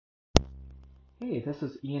Hey, this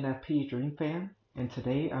is ENFP Dream Fan, and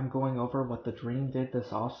today I'm going over what the Dream did this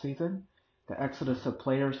offseason, the exodus of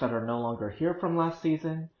players that are no longer here from last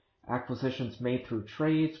season, acquisitions made through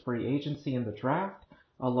trades, free agency, and the draft,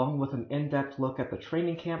 along with an in-depth look at the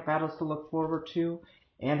training camp battles to look forward to,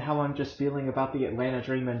 and how I'm just feeling about the Atlanta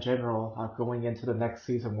Dream in general going into the next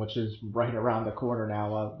season, which is right around the corner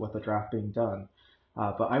now with the draft being done.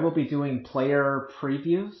 But I will be doing player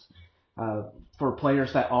previews uh, for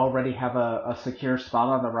players that already have a secure spot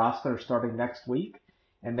on the roster starting next week.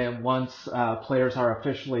 And then once players are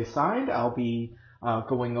officially signed, I'll be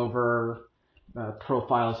going over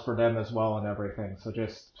profiles for them as well and everything. So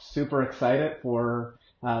just super excited for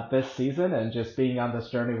this season and just being on this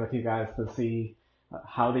journey with you guys to see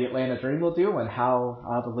how the Atlanta Dream will do and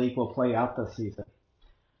how the league will play out this season.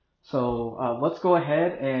 So let's go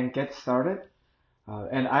ahead and get started.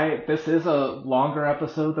 This is a longer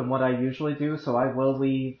episode than what I usually do, so I will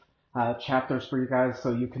leave chapters for you guys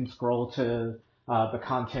so you can scroll to the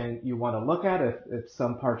content you want to look at if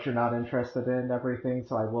some parts you're not interested in and everything.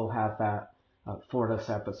 So I will have that for this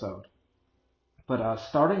episode. But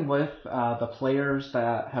starting with the players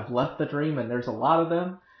that have left the Dream, and there's a lot of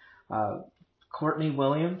them. Uh, Courtney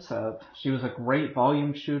Williams, she was a great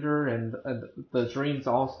volume shooter and the Dream's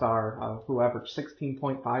all-star who averaged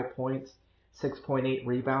 16.5 points, 6.8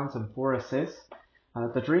 rebounds, and 4 assists.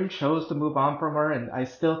 The Dream chose to move on from her, and I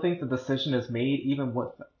still think the decision is made even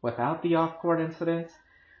without the off-court incidents.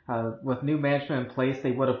 With new management in place,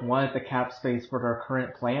 they would have wanted the cap space for their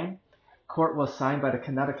current plan. Court was signed by the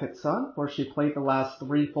Connecticut Sun, where she played the last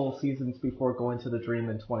 3 full seasons before going to the Dream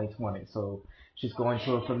in 2020. So she's going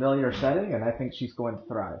to a familiar setting, and I think she's going to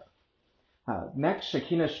thrive. Next,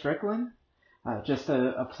 Shakina Strickland, just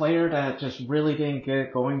a player that just really didn't get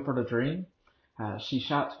it going for the Dream. She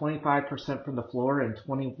shot 25% from the floor and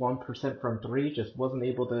 21% from three, just wasn't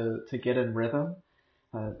able to get in rhythm.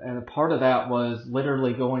 And a part of that was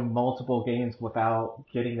literally going multiple games without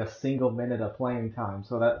getting a single minute of playing time.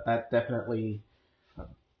 So that definitely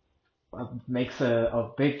makes a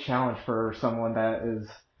big challenge for someone that is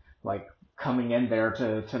like coming in there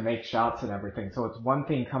to make shots and everything. So it's one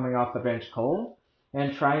thing coming off the bench cold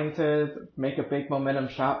and trying to make a big momentum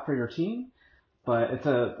shot for your team, but it's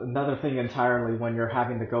another thing entirely when you're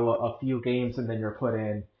having to go a few games and then you're put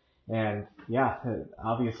in. And yeah,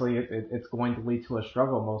 obviously it's going to lead to a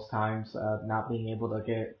struggle most times, not being able to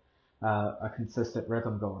get a consistent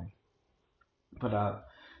rhythm going. But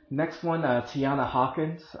next one, Tiana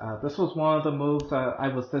Hawkins. This was one of the moves I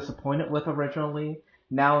was disappointed with originally.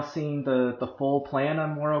 Now seeing the full plan,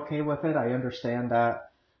 I'm more okay with it. I understand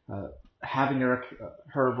that uh, having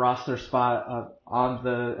her roster spot on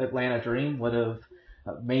the Atlanta Dream would have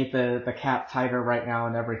made the cap tighter right now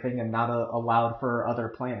and everything, and not allowed for other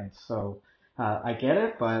plans. So I get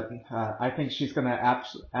it, but I think she's going to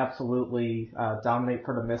absolutely dominate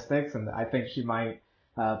for the Mystics, and I think she might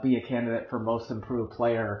be a candidate for most improved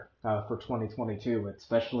player for 2022,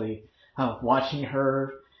 especially watching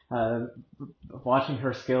her uh, watching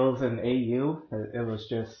her skills in AU. It was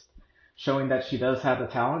just showing that she does have the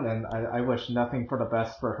talent, and I wish nothing for the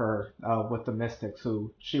best for her with the Mystics,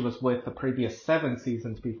 who she was with the previous 7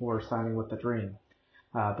 seasons before signing with the Dream.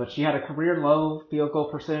 But she had a career low field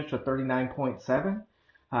goal percentage of 39.7.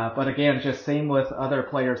 But again, just same with other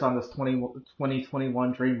players on this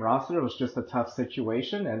 2021 Dream roster. It was just a tough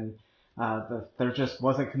situation, and there just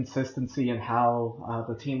wasn't consistency in how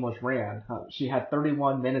the team was ran. She had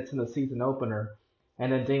 31 minutes in the season opener,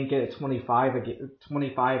 and then didn't get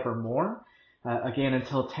 25 or more again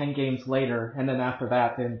until 10 games later, and then after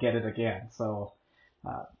that didn't get it again. So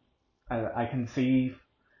uh, I can see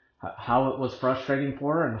how it was frustrating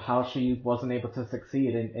for her and how she wasn't able to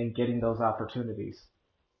succeed in getting those opportunities.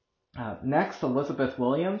 Next, Elizabeth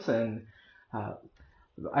Williams, and uh,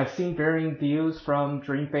 I've seen varying views from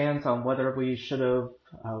Dream fans on whether we should have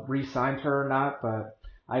re-signed her or not, but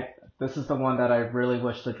I this is the one that I really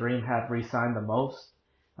wish the Dream had re-signed the most.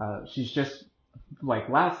 She's just like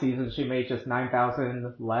last season, she made just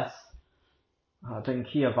 9,000 less than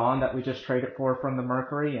Kia Vaughn that we just traded for from the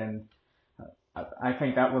Mercury, and I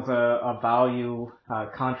think that was a value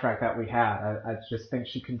contract that we had. I just think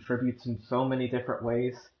she contributes in so many different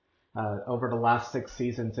ways over the last 6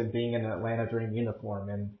 seasons in being in an Atlanta Dream uniform,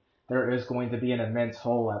 and there is going to be an immense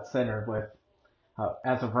hole at center with,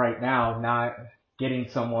 as of right now, not getting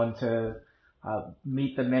someone to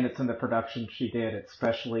meet the minutes and the production she did,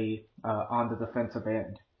 especially on the defensive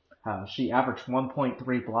end. She averaged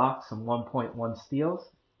 1.3 blocks and 1.1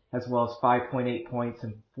 steals, as well as 5.8 points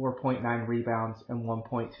and 4.9 rebounds and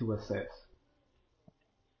 1.2 assists.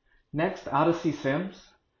 Next, Odyssey Sims.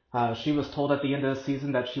 She was told at the end of the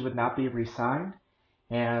season that she would not be re-signed,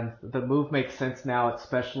 and the move makes sense now,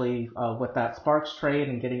 especially with that Sparks trade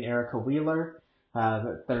and getting Erica Wheeler.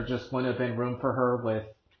 There just wouldn't have been room for her with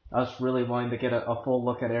us really wanting to get a full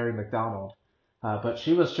look at Ari McDonald. But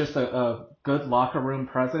she was just a good locker room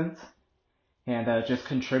presence and just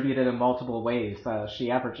contributed in multiple ways.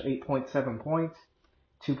 She averaged 8.7 points,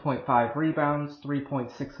 2.5 rebounds,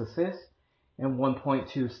 3.6 assists, and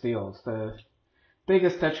 1.2 steals. The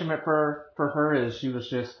biggest detriment for her is she was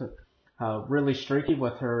just really streaky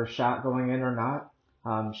with her shot going in or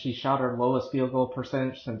not. She shot her lowest field goal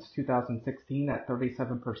percentage since 2016 at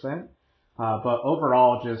 37%. But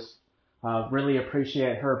overall, just really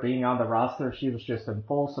appreciate her being on the roster. She was just in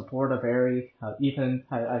full support of Ari. Even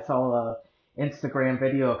I saw a Instagram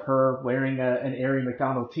video of her wearing an Ari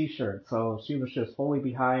McDonald t-shirt. So she was just fully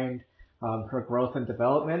behind her growth and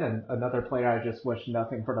development, and another player I just wish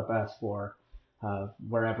nothing for the best for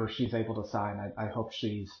wherever she's able to sign. I hope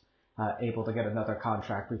she's able to get another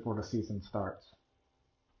contract before the season starts.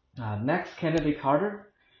 Next, Kennedy Carter.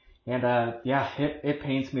 And yeah, it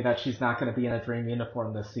pains me that she's not going to be in a dream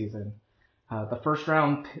uniform this season. The first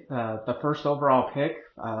overall pick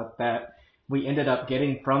that we ended up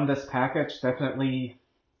getting from this package definitely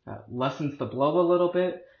lessens the blow a little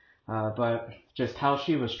bit. But just how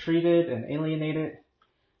she was treated and alienated,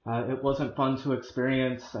 it wasn't fun to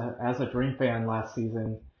experience as a Dream fan last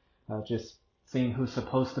season. Just seeing who's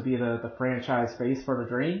supposed to be the franchise face for the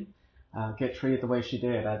Dream get treated the way she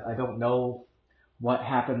did. I don't know what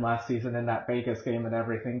happened last season in that Vegas game and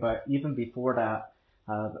everything, but even before that,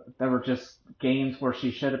 there were just games where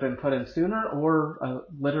she should have been put in sooner, or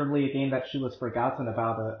literally a game that she was forgotten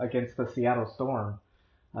about against the Seattle Storm.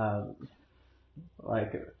 Uh,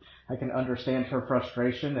 like, I can understand her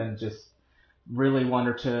frustration and just really want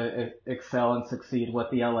her to excel and succeed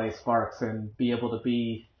with the LA Sparks and be able to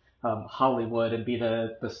be Hollywood and be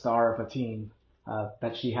the star of a team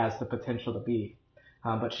that she has the potential to be.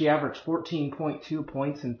 But she averaged 14.2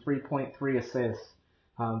 points and 3.3 assists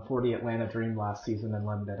for the Atlanta Dream last season in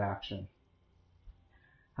limited action.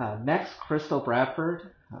 Next, Crystal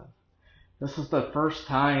Bradford. This was the first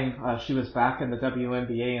time she was back in the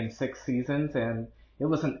WNBA in 6 seasons, and it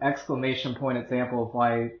was an exclamation point example of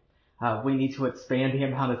why we need to expand the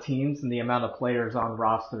amount of teams and the amount of players on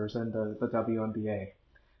rosters in the WNBA.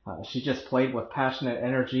 She just played with passionate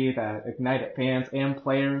energy that ignited fans and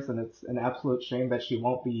players, and it's an absolute shame that she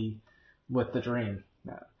won't be with the Dream.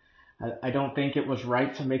 I don't think it was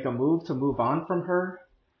right to make a move to move on from her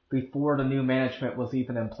before the new management was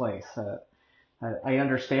even in place. I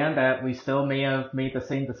understand that we still may have made the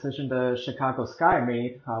same decision the Chicago Sky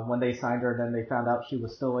made when they signed her and then they found out she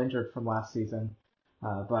was still injured from last season.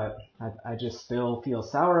 But I just still feel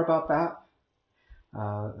sour about that.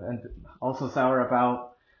 And also sour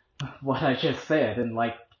about what I just said and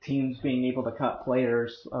like teams being able to cut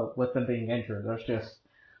players with them being injured. There's just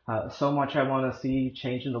so much I want to see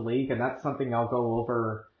change in the league, and that's something I'll go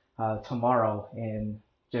over tomorrow and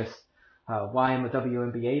just why I'm a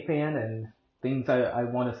WNBA fan and things I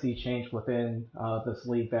want to see change within this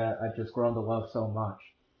league that I've just grown to love so much.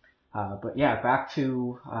 But yeah, back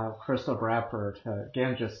to Crystal Bradford.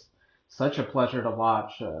 Again, just such a pleasure to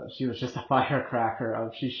watch. She was just a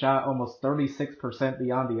firecracker. She shot almost 36%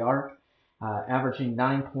 beyond the arc, averaging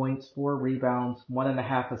 9 points, 4 rebounds,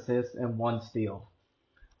 1.5 assists, and 1 steal.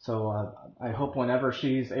 So I hope whenever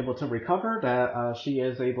she's able to recover that she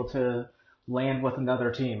is able to land with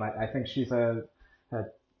another team. I think she's a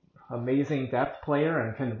amazing depth player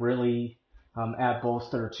and can really add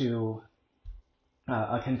bolster to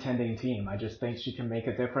a contending team. I just think she can make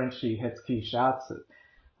a difference. She hits key shots,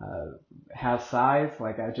 has size.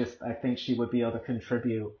 I think she would be able to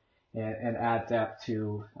contribute and add depth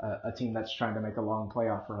to a team that's trying to make a long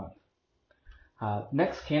playoff run.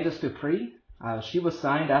 Next, Candace Dupree. She was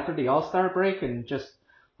signed after the All-Star break and just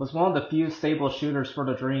was one of the few stable shooters for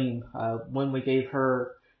the Dream when we gave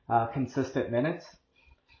her consistent minutes.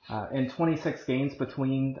 In 26 games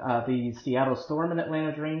between the Seattle Storm and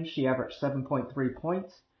Atlanta Dream, she averaged 7.3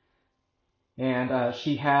 points. And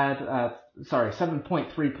she had,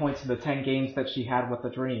 7.3 points in the 10 games that she had with the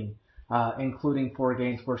Dream, including 4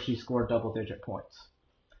 games where she scored double-digit points.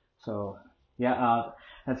 So, yeah,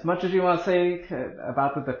 as much as you want to say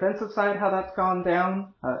about the defensive side, how that's gone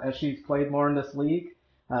down as she's played more in this league,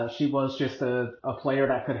 she was just a player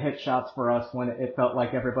that could hit shots for us when it felt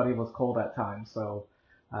like everybody was cold at times. So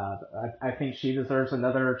I think she deserves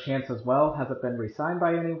another chance as well. Hasn't been re-signed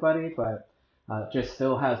by anybody, but just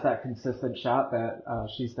still has that consistent shot that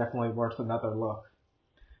she's definitely worth another look.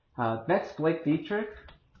 Next, Blake Dietrich.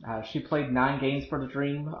 She played 9 games for the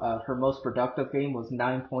Dream. Her most productive game was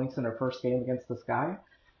 9 points in her first game against the Sky.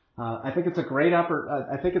 I think it's a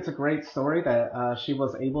I think it's a great story that she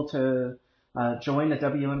was able to join the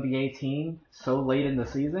WNBA team so late in the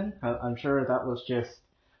season. I'm sure that was just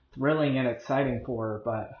thrilling and exciting for her,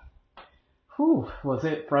 but whew, was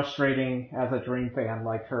it frustrating as a Dream fan.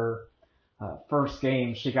 Like her first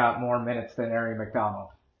game, she got more minutes than Ari McDonald,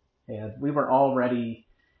 and we were already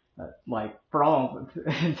like for all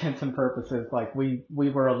intents and purposes, like we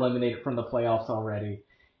were eliminated from the playoffs already,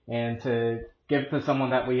 and to give to someone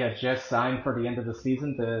that we had just signed for the end of the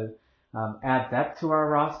season to add depth to our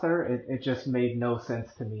roster, it just made no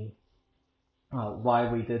sense to me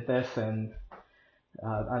why we did this, and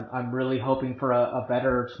I'm really hoping for a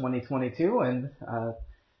better 2022, and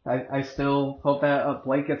I still hope that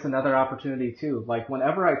Blake gets another opportunity too. Like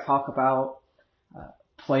whenever I talk about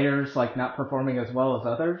players like not performing as well as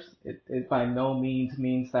others, it by no means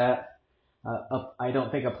means that I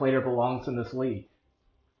don't think a player belongs in this league.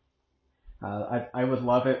 I would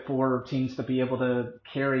love it for teams to be able to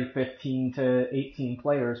carry 15 to 18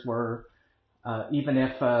 players where even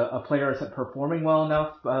if a player isn't performing well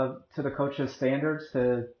enough to the coach's standards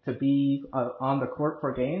to be on the court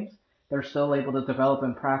for games, they're still able to develop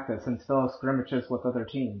in practice and still have scrimmages with other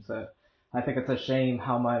teams. I think it's a shame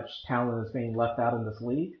how much talent is being left out in this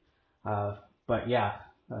league. But yeah,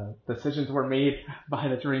 decisions were made by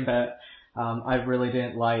the Dream that I really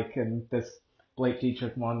didn't like, and this Blake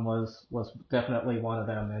Dietrich one was definitely one of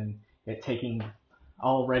them, and it taking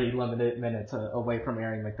already limited minutes away from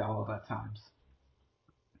Aaron McDonald at times.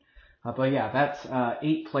 But yeah, that's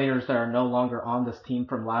 8 players that are no longer on this team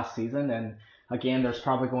from last season, and again, there's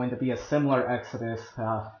probably going to be a similar exodus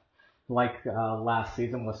like last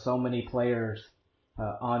season with so many players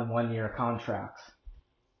on 1-year contracts.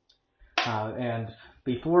 And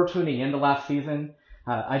before tuning into last season,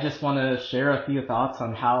 I just want to share a few thoughts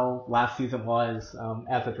on how last season was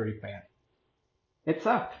as a Dream fan. It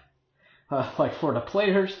sucked. Like for the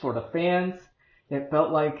players, for the fans, it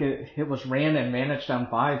felt like it was ran and managed on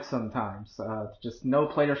vibes sometimes. Just no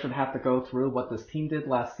player should have to go through what this team did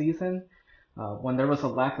last season. When there was a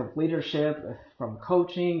lack of leadership from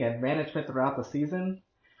coaching and management throughout the season,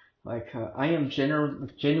 like I am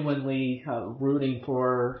genuinely rooting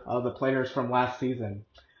for the players from last season.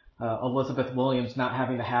 Elizabeth Williams not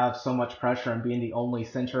having to have so much pressure and being the only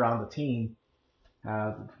center on the team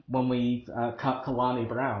when we cut Kalani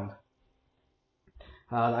Brown.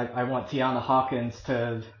 I want Tiana Hawkins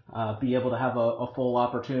to be able to have a full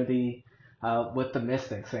opportunity with the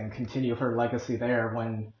Mystics and continue her legacy there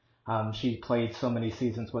when she played so many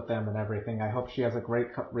seasons with them and everything. I hope she has a great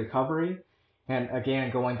recovery. And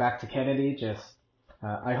again, going back to Kennedy, just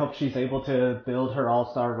I hope she's able to build her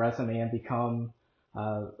all-star resume and become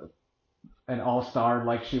an all-star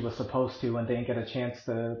like she was supposed to and didn't get a chance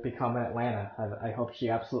to become in Atlanta. I hope she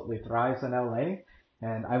absolutely thrives in LA,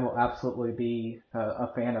 and I will absolutely be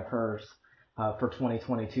a fan of hers for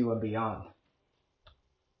 2022 and beyond.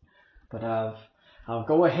 But I'll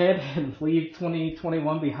go ahead and leave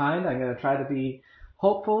 2021 behind. I'm going to try to be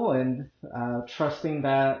hopeful and trusting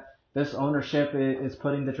that this ownership is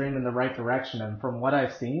putting the Dream in the right direction. And from what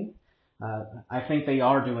I've seen, I think they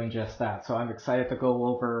are doing just that. So I'm excited to go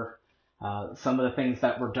over some of the things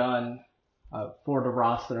that were done for the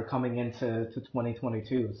roster coming into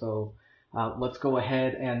 2022. So let's go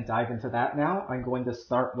ahead and dive into that now. I'm going to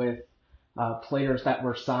start with players that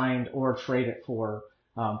were signed or traded for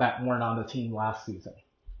that weren't on the team last season.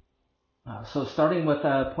 So starting with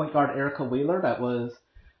point guard Erica Wheeler that was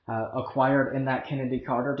acquired in that Kennedy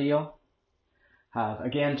Carter deal.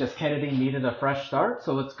 Again, just Kennedy needed a fresh start,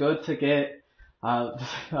 so it's good to get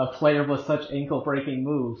a player with such ankle-breaking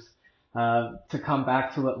moves to come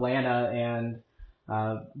back to Atlanta and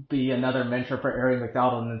be another mentor for Ari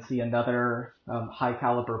McDonald and see another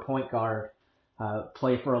high-caliber point guard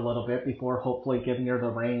play for a little bit before hopefully giving her the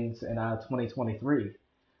reins in 2023.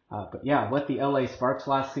 But yeah, with the LA Sparks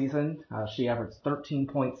last season, she averaged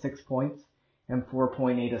 13.6 points and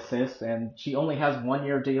 4.8 assists, and she only has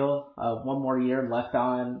 1-year deal, 1 more year left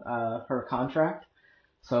on her contract.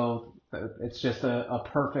 So it's just a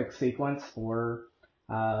perfect sequence for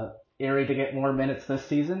Ari to get more minutes this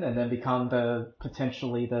season and then become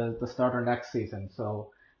potentially the starter next season.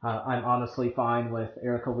 So I'm honestly fine with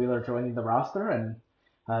Erica Wheeler joining the roster, and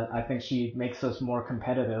I think she makes us more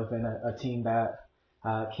competitive in a team that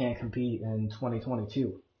can compete in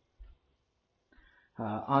 2022.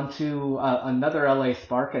 On to another LA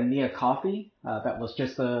Spark, Nia Coffey. That was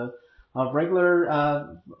just a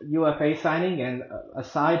regular UFA signing, and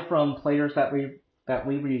aside from players that we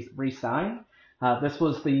re-signed, this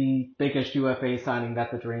was the biggest UFA signing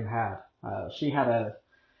that the Dream had. She had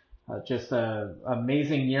just a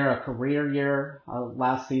amazing year, a career year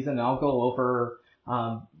last season. I'll go over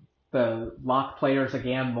the lock players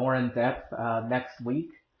again more in depth next week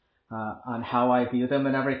on how I view them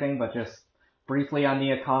and everything. But just briefly on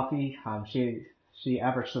Nia Coffey, she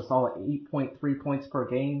averaged a solid 8.3 points per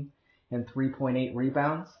game and 3.8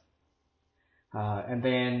 rebounds. And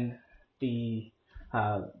then the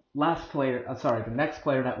the next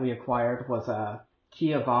player that we acquired was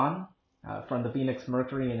Kia Vaughn from the Phoenix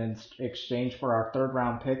Mercury in exchange for our third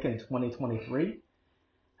round pick in 2023.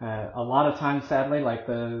 A lot of times, sadly, like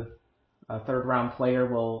the third round player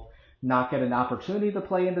will not get an opportunity to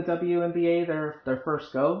play in the WNBA their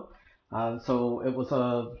first go. So it was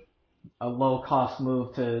a low cost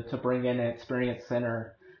move to bring in an experienced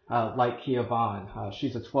center like Kia Vaughn.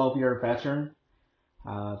 She's a 12-year veteran.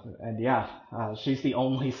 She's the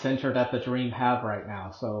only center that the Dream have right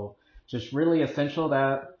now. So just really essential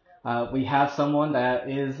that we have someone that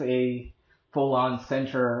is a full-on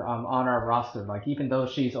center on our roster. Like even though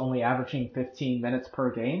she's only averaging 15 minutes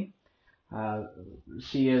per game,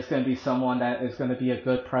 she is going to be someone that is going to be a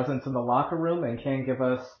good presence in the locker room and can give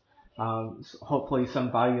us hopefully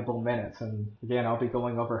some valuable minutes. And again, I'll be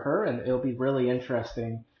going over her, and it'll be really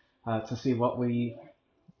interesting to see what we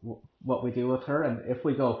do with her and if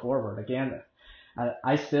we go forward. Again,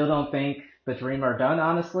 I still don't think the Dream are done,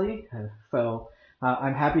 honestly. So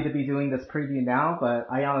I'm happy to be doing this preview now, but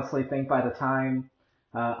I honestly think by the time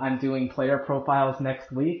I'm doing player profiles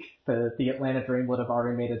next week, the Atlanta Dream would have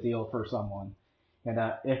already made a deal for someone. And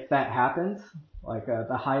if that happens, like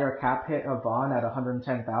the higher cap hit of Vaughn at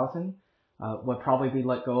 110,000 would probably be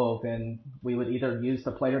let go of, and we would either use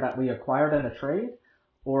the player that we acquired in a trade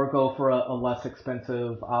or go for a less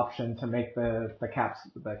expensive option to make the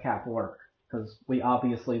cap work, because we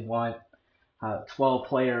obviously want 12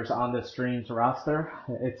 players on this Dream's roster,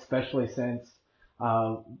 especially since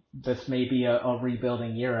this may be a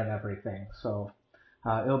rebuilding year and everything. So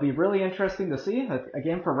it'll be really interesting to see.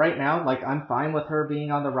 Again, for right now, like I'm fine with her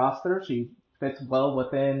being on the roster. She fits well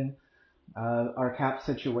within our cap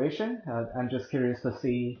situation. I'm just curious to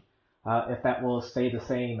see if that will stay the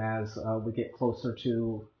same as we get closer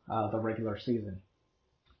to the regular season.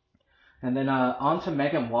 And then on to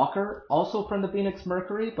Megan Walker, also from the Phoenix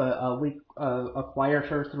Mercury, but we acquired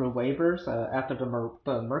her through waivers after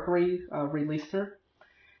the Mercury released her.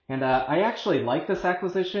 And I actually like this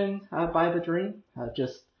acquisition by the Dream.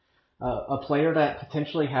 Just a player that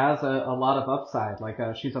potentially has a lot of upside. Like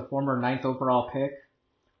she's a former 9th overall pick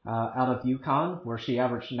out of UConn, where she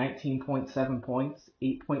averaged 19.7 points,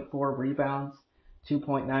 8.4 rebounds,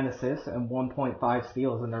 2.9 assists, and 1.5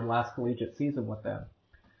 steals in her last collegiate season with them.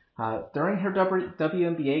 During her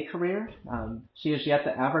WNBA career, she has yet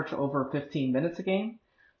to average over 15 minutes a game,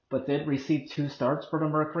 but did receive 2 starts for the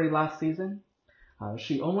Mercury last season.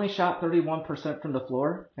 She only shot 31% from the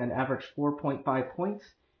floor and averaged 4.5 points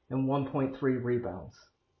and 1.3 rebounds.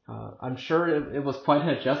 I'm sure it was quite an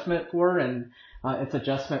adjustment for her, and it's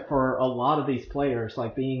adjustment for a lot of these players,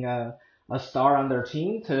 like being a star on their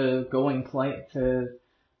team to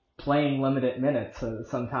playing limited minutes,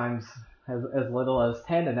 sometimes as little as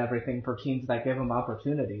 10 and everything for teams that give them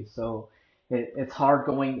opportunities. So it's hard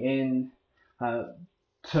going in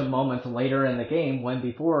to moments later in the game when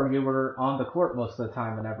before you were on the court most of the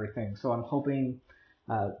time and everything. So I'm hoping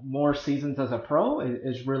more seasons as a pro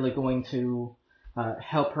is really going to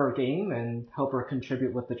help her game and help her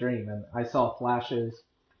contribute with the Dream. And I saw flashes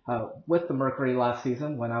with the Mercury last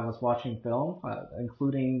season when I was watching film,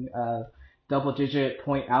 including double-digit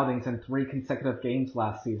point outings in 3 consecutive games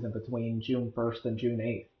last season between June 1st and June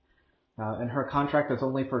 8th. And her contract is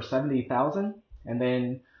only for $70,000, and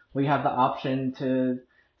then we have the option to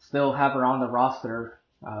still have her on the roster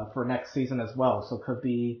for next season as well. So could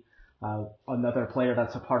be another player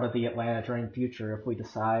that's a part of the Atlanta Dream future if we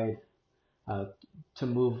decide to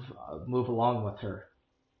move along with her.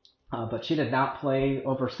 But she did not play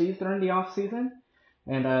overseas during the off season,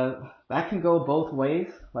 and that can go both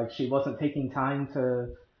ways. Like she wasn't taking time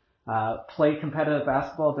to play competitive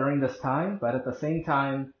basketball during this time, but at the same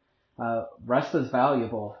time, rest is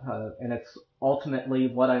valuable, and it's ultimately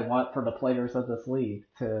what I want for the players of this league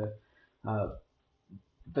to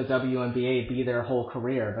the WNBA be their whole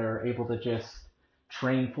career. They're able to just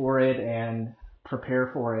train for it and prepare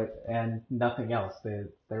for it and nothing else.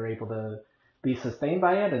 They're able to be sustained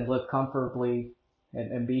by it and live comfortably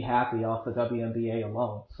and be happy off the WNBA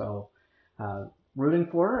alone. So rooting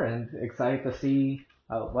for her and excited to see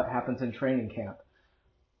what happens in training camp.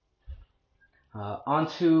 On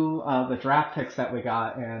to the draft picks that we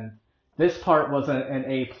got, and this part was an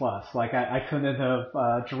A plus. Like I couldn't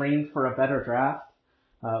have dreamed for a better draft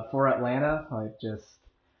for Atlanta. Like just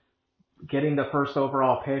getting the first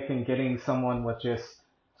overall pick and getting someone with just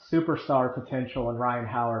superstar potential in Ryan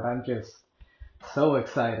Howard. I'm just so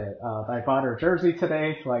excited. I bought her jersey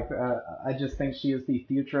today. Like, I just think she is the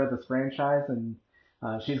future of this franchise, and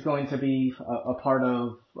she's going to be a part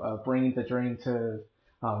of bringing the dream to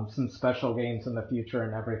some special games in the future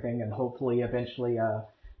and everything, and hopefully eventually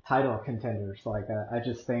title contenders. Like, I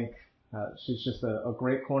just think she's just a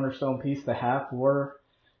great cornerstone piece to have for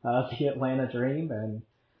the Atlanta Dream, and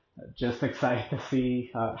just excited to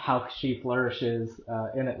see how she flourishes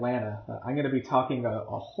in Atlanta. I'm going to be talking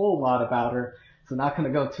a whole lot about her, so not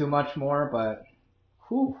going to go too much more, but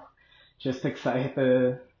whew, just excited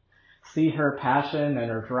to see her passion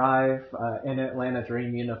and her drive in Atlanta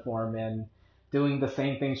Dream uniform and doing the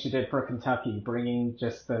same thing she did for Kentucky, bringing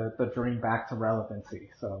just the dream back to relevancy.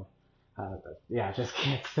 So, yeah, just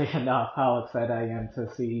can't say enough how excited I am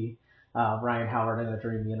to see Ryan Howard in a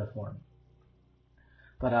Dream uniform.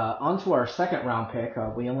 But on to our second round pick.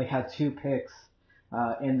 We only had two picks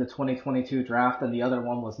in the 2022 draft, and the other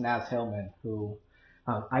one was Naz Hillman, who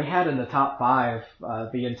I had in the top five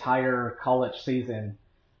the entire college season.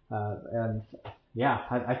 And yeah,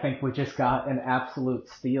 I think we just got an absolute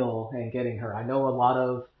steal in getting her. I know a lot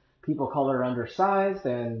of people call her undersized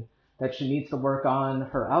and that she needs to work on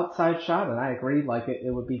her outside shot, and I agree. Like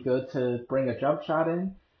it would be good to bring a jump shot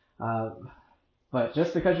in. Uh, but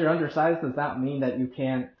just because you're undersized does not mean that you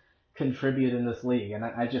can't contribute in this league. And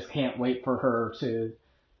I just can't wait for her to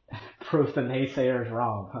prove the naysayers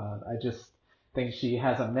wrong. I just think she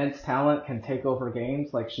has immense talent, can take over games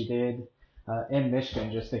like she did in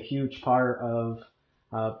Michigan. Just a huge part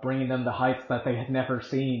of bringing them to heights that they had never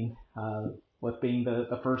seen with being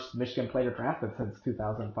the first Michigan player drafted since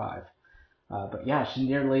 2005. But yeah, she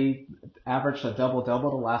nearly averaged a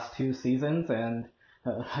double-double the last two seasons, and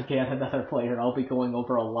again, another player I'll be going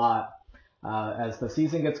over a lot as the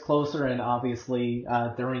season gets closer, and obviously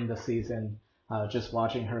during the season, just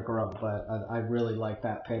watching her grow. But I really like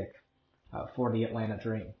that pick for the Atlanta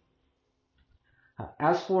Dream.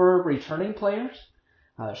 As for returning players,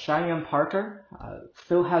 Cheyenne Parker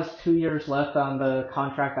still has 2 years left on the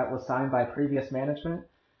contract that was signed by previous management.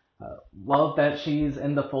 Love that she's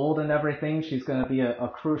in the fold and everything. She's going to be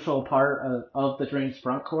a crucial part of the Dreams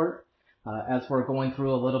front court as we're going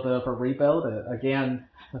through a little bit of a rebuild. Again,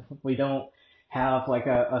 we don't have like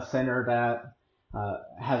a center that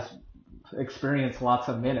has experienced lots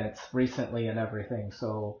of minutes recently and everything.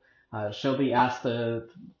 So she'll be asked to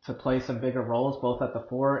play some bigger roles both at the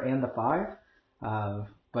four and the five.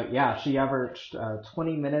 But yeah, she averaged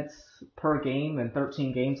 20 minutes per game in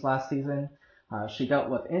 13 games last season. She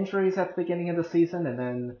dealt with injuries at the beginning of the season and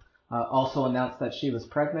then also announced that she was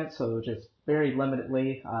pregnant, so just very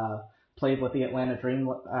limitedly played with the Atlanta Dream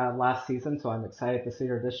last season, so I'm excited to see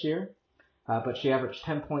her this year. But she averaged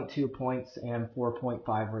 10.2 points and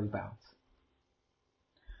 4.5 rebounds.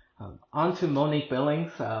 On to Monique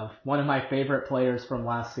Billings, one of my favorite players from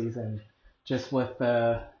last season, just with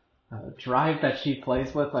the drive that she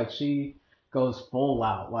plays with. Like she goes full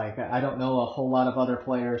out. Like I don't know a whole lot of other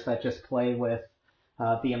players that just play with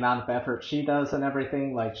the amount of effort she does and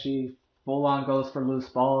everything. Like she full on goes for loose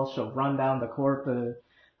balls. She'll run down the court to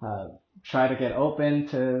uh, try to get open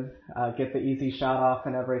to get the easy shot off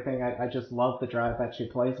and everything. I just love the drive that she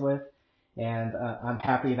plays with. And I'm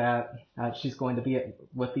happy that she's going to be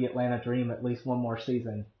with the Atlanta Dream at least one more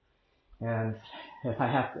season. And if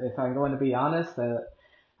I'm going to be honest,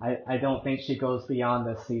 I don't think she goes beyond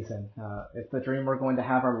this season. If the Dream were going to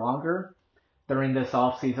have her longer during this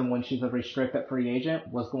off season when she's a restricted free agent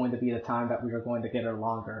was going to be the time that we were going to get her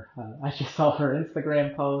longer. I just saw her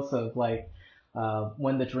Instagram post of like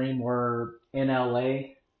when the Dream were in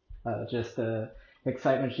LA, just the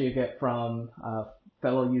excitement she would get from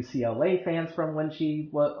fellow UCLA fans from when she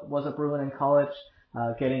was a Bruin in college,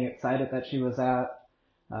 getting excited that she was at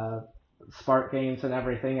uh, Spark games and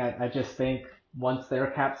everything. I just think once their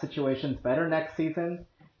cap situation's better next season,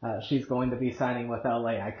 she's going to be signing with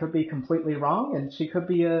LA. I could be completely wrong, and she could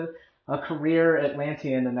be a career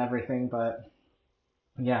Atlantean and everything, but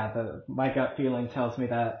yeah, my gut feeling tells me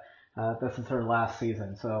that this is her last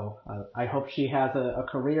season. So I hope she has a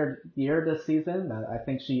career year this season. I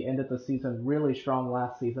think she ended the season really strong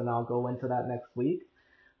last season. I'll go into that next week.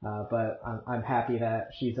 But I'm happy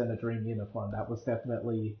that she's in a Dream uniform. That was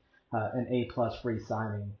definitely an A-plus free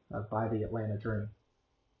signing by the Atlanta Dream.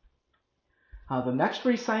 The next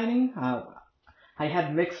free signing, I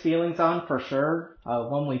had mixed feelings on for sure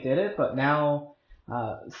when we did it, but now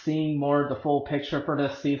seeing more of the full picture for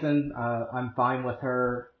this season, I'm fine with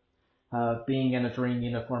her being in a Dream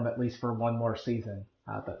uniform at least for one more season.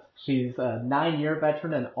 But she's a 9-year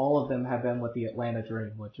veteran, and all of them have been with the Atlanta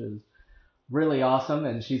Dream, which is really awesome.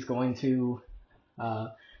 And she's going to uh,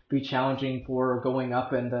 be challenging for going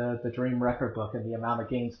up in the Dream record book and the amount of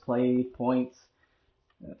games played, points,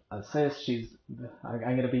 assists. I'm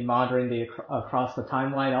going to be monitoring across the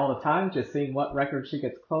timeline all the time, just seeing what record she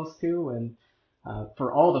gets close to, and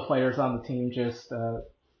for all the players on the team, just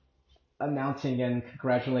announcing and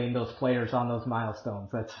congratulating those players on those milestones.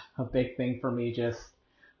 That's a big thing for me, just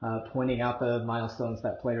pointing out the milestones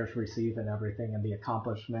that players receive and everything, and the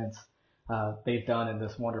accomplishments they've done in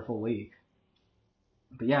this wonderful league.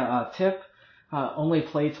 But yeah, Tip only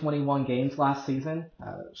played 21 games last season.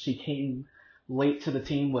 She came late to the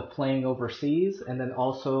team with playing overseas, and then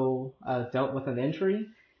also dealt with an injury.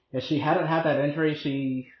 If she hadn't had that injury,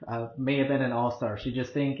 she may have been an all-star. She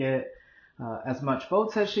just didn't get as much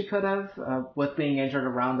votes as she could have with being injured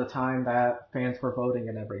around the time that fans were voting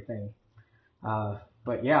and everything.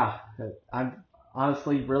 But yeah, I'm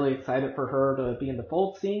honestly really excited for her to be in the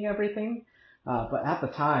fold, seeing everything. But at the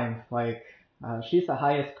time, she's the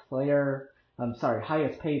highest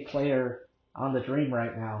paid player on the Dream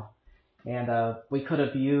right now. And we could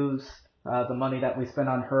have used the money that we spent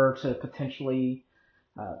on her to potentially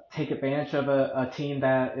take advantage of a team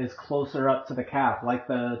that is closer up to the cap, like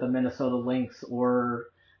the Minnesota Lynx or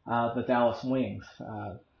the Dallas Wings.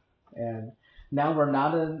 And now we're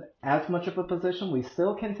not in as much of a position. We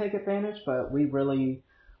still can take advantage, but we really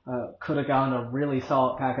could have gotten a really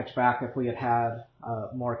solid package back if we had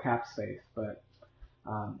more cap space. But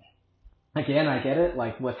um, again, I get it.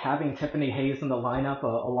 Like with having Tiffany Hayes in the lineup,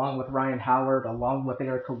 along with Ryan Howard, along with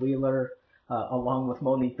Erica Wheeler, along with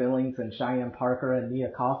Monique Billings and Cheyenne Parker and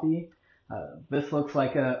Nia Coffey, this looks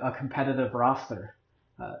like a competitive roster.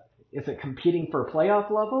 Uh, is it competing for playoff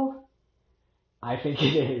level? I think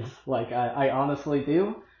it is. I honestly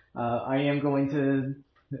do. I am going to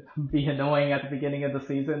be annoying at the beginning of the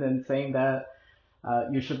season and saying that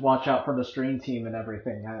you should watch out for the stream team and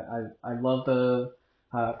everything. I love the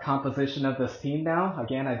composition of this team now.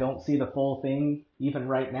 Again, I don't see the full thing even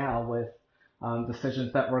right now with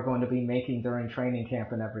decisions that we're going to be making during training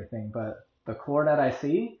camp and everything. But the core that I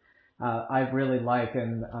see, I really like,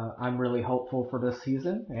 and I'm really hopeful for this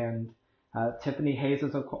season. And Tiffany Hayes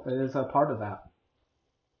is a part of that.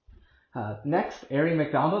 Next, Ari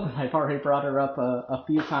McDonald. I've already brought her up a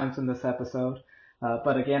few times in this episode.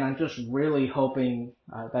 But again, I'm just really hoping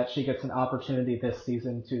that she gets an opportunity this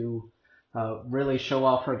season to really show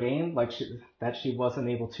off her game that she wasn't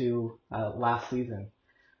able to last season.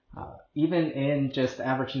 Even in just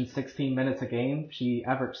averaging 16 minutes a game, she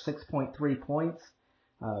averaged 6.3 points,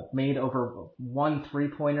 made over one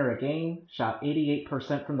three-pointer a game, shot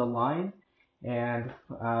 88% from the line, and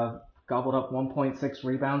gobbled up 1.6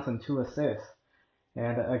 rebounds and 2 assists.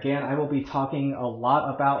 And again, I will be talking a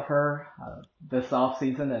lot about her this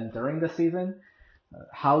offseason and during the season.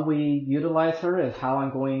 How we utilize her is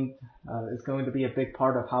going to be a big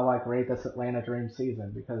part of how I grade this Atlanta Dream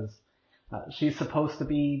season, because she's supposed to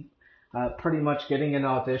be pretty much getting an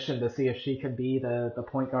audition to see if she can be the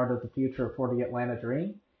point guard of the future for the Atlanta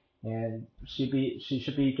Dream, and she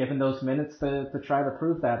should be given those minutes to try to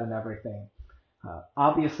prove that and everything.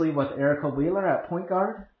 Obviously, with Erica Wheeler at point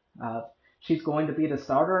guard, she's going to be the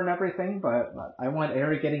starter and everything, but I want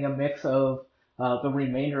Ari getting a mix of the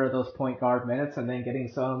remainder of those point guard minutes and then getting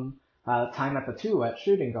some time at the two at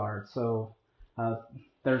shooting guard. So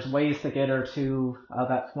there's ways to get her to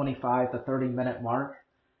that 25 to 30 minute mark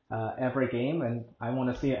every game, and I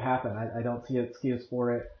want to see it happen. I don't see an excuse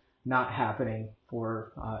for it not happening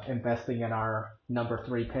for investing in our number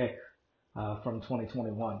 3 pick from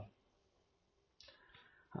 2021.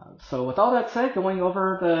 So with all that said, going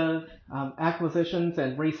over the acquisitions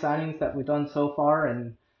and re-signings that we've done so far,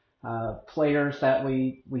 and players that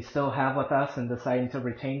we still have with us and deciding to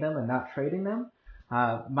retain them and not trading them,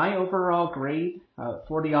 my overall grade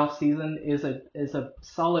for the offseason is a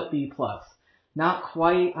solid B+. Not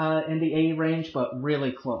quite in the A range, but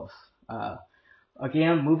really close.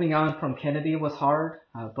 Again, moving on from Kennedy was hard,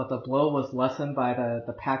 but the blow was lessened by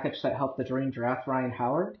the package that helped the Dream draft Ryan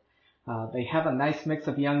Howard. They have a nice mix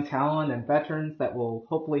of young talent and veterans that will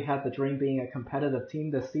hopefully have the Dream being a competitive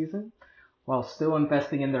team this season, while still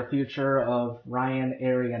investing in their future of Ryan,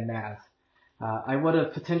 Ari, and Naz. I would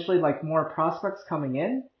have potentially liked more prospects coming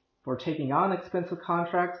in for taking on expensive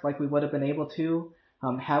contracts like we would have been able to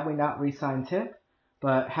had we not re-signed Tip,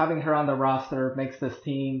 but having her on the roster makes this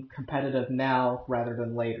team competitive now rather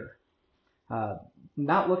than later.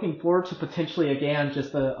 Not looking forward to potentially, again,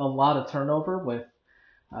 just a lot of turnover with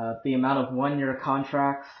the amount of one-year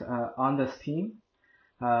contracts on this team.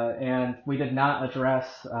 And we did not address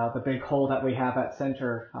the big hole that we have at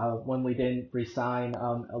center when we didn't re-sign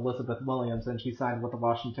Elizabeth Williams and she signed with the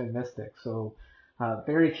Washington Mystics. So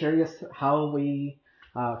very curious how we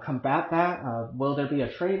combat that. Will there be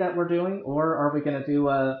a trade that we're doing, or are we going to do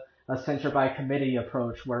a center by committee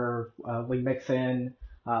approach where we mix in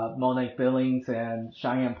Monique Billings and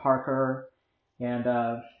Cheyenne Parker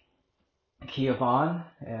and Kia Vaughn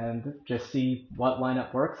and just see what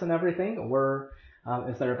lineup works and everything, or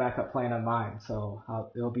is there a backup plan in mind? So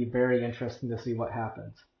it'll be very interesting to see what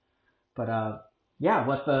happens. But yeah,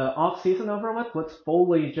 with the off season over with, let's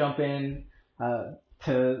fully jump in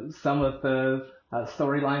to some of the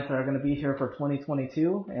storylines that are going to be here for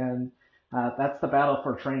 2022, and that's the battle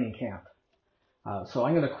for training camp. So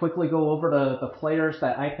I'm going to quickly go over the players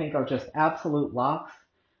that I think are just absolute locks.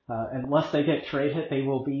 Unless they get traded, they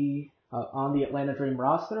will be on the Atlanta Dream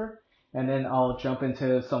roster. And then I'll jump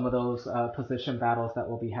into some of those position battles that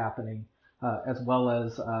will be happening, as well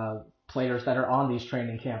as players that are on these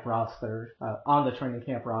training camp roster, on the training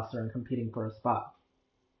camp roster and competing for a spot.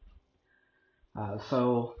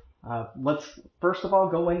 So let's first of all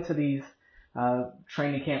go into these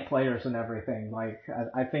training camp players and everything. Like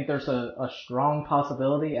I think there's a strong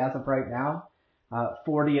possibility as of right now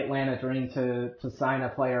for the Atlanta Dream to sign a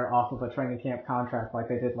player off of a training camp contract like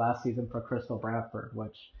they did last season for Crystal Bradford,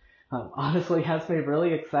 which honestly has me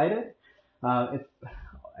really excited.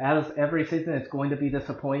 As every season, it's going to be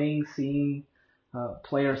disappointing seeing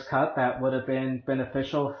players cut that would have been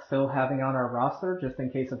beneficial still having on our roster just in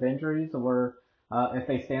case of injuries or if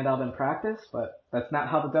they stand out in practice. But that's not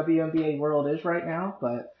how the WNBA world is right now.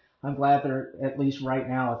 But I'm glad they're, at least right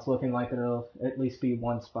now, it's looking like there'll at least be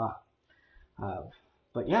one spot.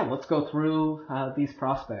 But yeah, let's go through these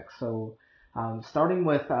prospects. So starting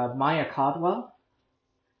with Maya Codwell.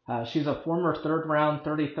 She's a former third round,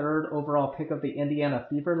 33rd overall pick of the Indiana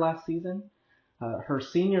Fever last season. Her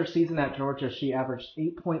senior season at Georgia, she averaged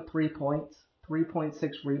 8.3 points,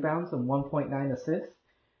 3.6 rebounds, and 1.9 assists.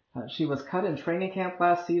 She was cut in training camp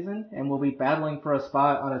last season and will be battling for a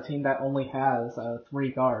spot on a team that only has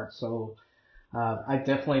 3 guards. So I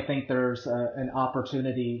definitely think there's an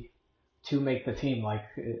opportunity to make the team. Like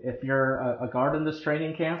if you're a guard in this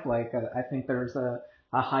training camp, like I think there's a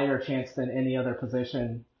higher chance than any other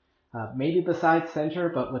position. Maybe besides center,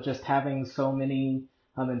 but with just having so many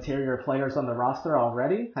interior players on the roster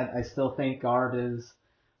already, I still think guard is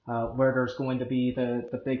where there's going to be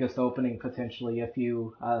the biggest opening potentially if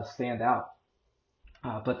you stand out.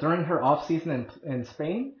 But during her off season in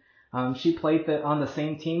Spain, she played on the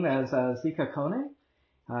same team as Zika Kone,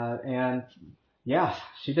 and yeah,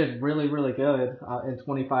 she did really, really good in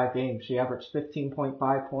 25 games. She averaged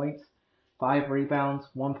 15.5 points, 5 rebounds,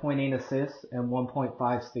 1.8 assists, and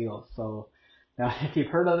 1.5 steals. So now, if you've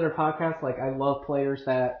heard other podcasts, like I love players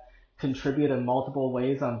that contribute in multiple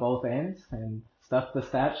ways on both ends and stuff the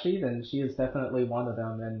stat sheet, and she is definitely one of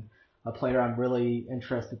them and a player I'm really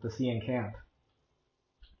interested to see in camp.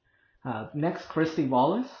 Next, Christy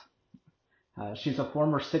Wallace. She's a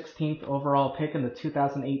former 16th overall pick in the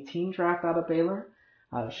 2018 draft out of Baylor.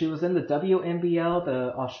 She was in the WNBL,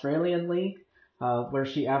 the Australian League, where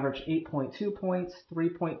she averaged 8.2 points,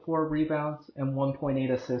 3.4 rebounds, and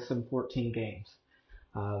 1.8 assists in 14 games.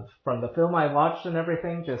 From the film I watched and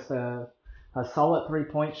everything, just a solid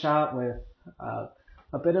 3-point shot with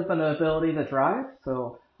a bit of an ability to drive.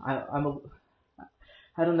 So I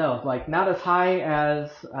don't know, like not as high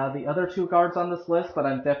as the other 2 guards on this list, but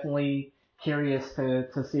I'm definitely curious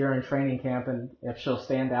to see her in training camp and if she'll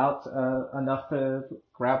stand out enough to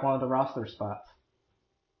grab one of the roster spots.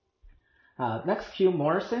 Next, Q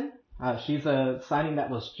Morrison. She's a signing that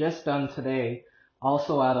was just done today,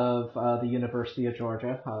 also out of the University of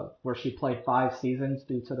Georgia, where she played 5 seasons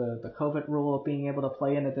due to the COVID rule of being able to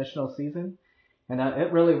play an additional season. And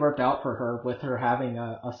it really worked out for her with her having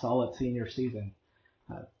a solid senior season.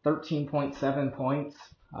 13.7 points,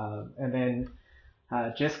 and then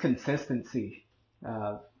just consistency.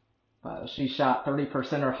 She shot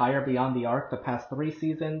 30% or higher beyond the arc the past 3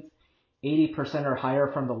 seasons, 80% or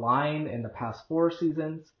higher from the line in the past 4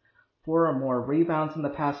 seasons, 4 or more rebounds in the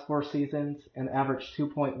past 4 seasons, and averaged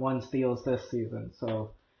 2.1 steals this season.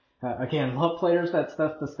 So, again, love players that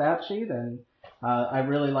stuff the stat sheet, and I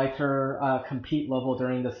really liked her compete level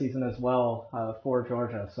during the season as well for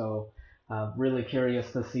Georgia. So, really curious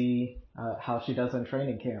to see how she does in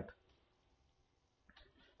training camp.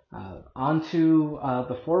 On to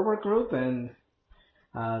the forward group, and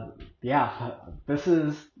yeah, this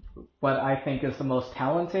is what I think is the most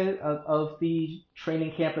talented of the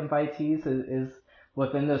training camp invitees is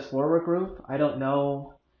within this forward group. I don't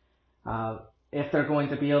know if they're going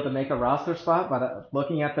to be able to make a roster spot, but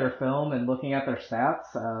looking at their film and looking at their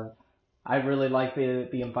stats, I really like the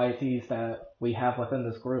invitees that we have within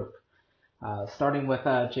this group. Starting with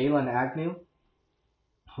Jalen Agnew,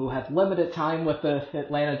 who had limited time with the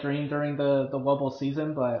Atlanta Dream during the Wubble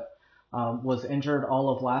season, but was injured all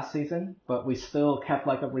of last season. But we still kept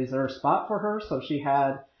like a reserve spot for her, so she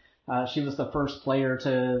was the first player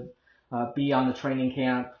to be on the training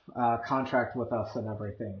camp contract with us and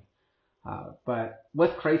everything. But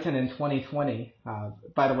with Creighton in 2020,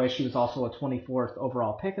 by the way, she was also a 24th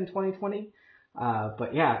overall pick in 2020.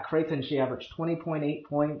 But yeah, Creighton, she averaged 20.8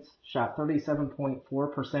 points, shot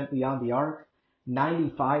 37.4% beyond the arc,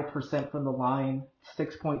 95% from the line,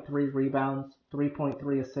 6.3 rebounds,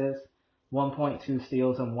 3.3 assists, 1.2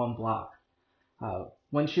 steals, and 1 block.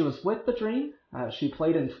 When she was with the Dream, she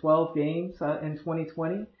played in 12 games in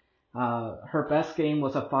 2020. Her best game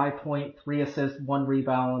was a 5.3 assist, 1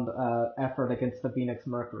 rebound effort against the Phoenix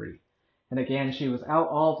Mercury. And again, she was out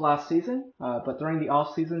all of last season, but during the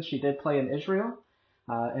off season, she did play in Israel,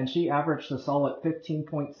 and she averaged a solid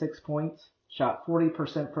 15.6 points, shot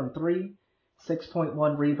 40% from 3,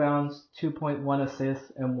 6.1 rebounds, 2.1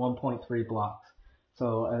 assists, and 1.3 blocks.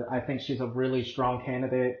 So I think she's a really strong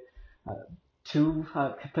candidate to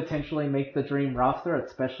potentially make the Dream roster,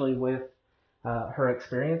 especially with her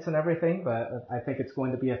experience and everything, but I think it's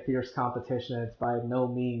going to be a fierce competition. It's by no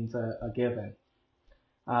means a given.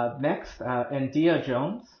 Next, Ndia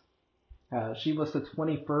Jones. She was the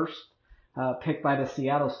 21st pick by the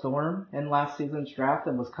Seattle Storm in last season's draft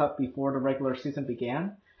and was cut before the regular season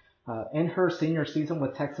began. In her senior season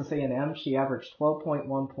with Texas A&M, she averaged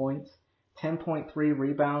 12.1 points, 10.3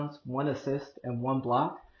 rebounds, 1 assist, and 1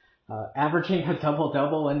 block. Averaging a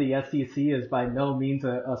double-double in the SEC is by no means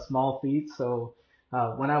a small feat. So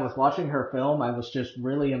when I was watching her film, I was just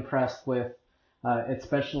really impressed with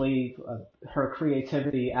especially her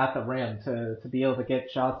creativity at the rim to be able to get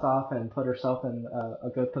shots off and put herself in a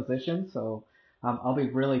good position. So I'll be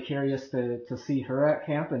really curious to see her at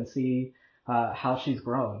camp and see how she's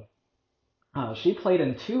grown. She played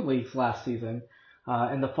in 2 leagues last season.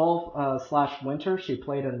 In the fall/winter, she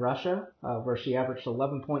played in Russia, where she averaged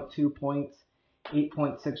 11.2 points,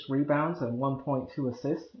 8.6 rebounds, and 1.2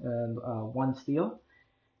 assists and 1 steal.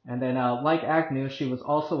 And then, like Agnew, she was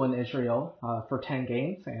also in Israel for 10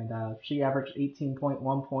 games, and she averaged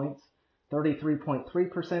 18.1 points,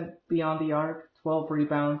 33.3% beyond the arc, 12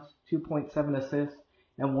 rebounds, 2.7 assists,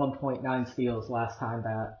 and 1.9 steals last time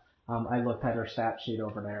that I looked at her stat sheet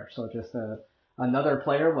over there. So just another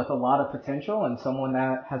player with a lot of potential and someone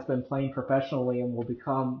that has been playing professionally and will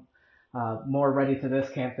become more ready to this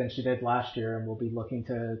camp than she did last year and will be looking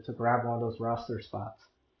to grab one of those roster spots.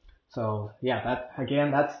 So yeah,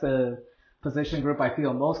 that's the position group I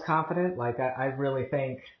feel most confident. Like I really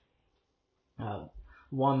think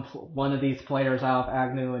one of these players out of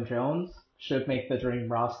Agnew and Jones should make the Dream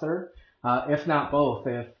roster. If not both,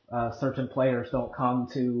 if certain players don't come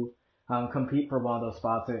to compete for one of those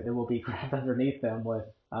spots, it will be grabbed underneath them with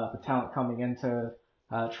the talent coming into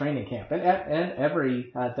training camp. And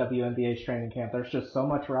every WNBA's training camp, there's just so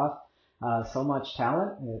much so much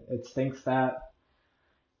talent. It stinks that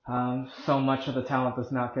so much of the talent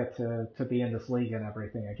does not get to be in this league and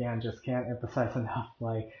everything. Again, just can't emphasize enough.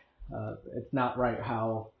 Like, it's not right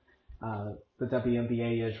how the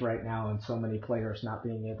WNBA is right now, and so many players not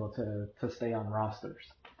being able to stay on rosters.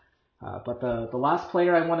 But the last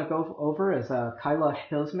player I want to go over is Kyla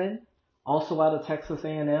Hilsman, also out of Texas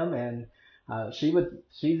A&M, and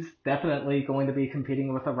she's definitely going to be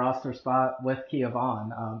competing with a roster spot with Kia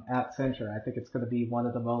Vaughn at center. I think it's going to be one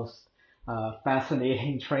of the most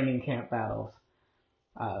fascinating training camp battles.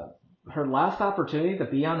 Her last opportunity to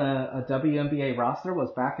be on a WNBA roster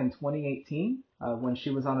was back in 2018 when she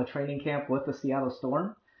was on a training camp with the Seattle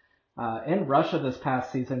Storm. In Russia this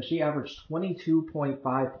past season, she averaged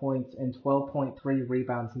 22.5 points and 12.3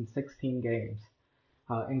 rebounds in 16 games,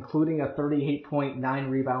 including a 38.9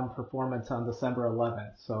 rebound performance on December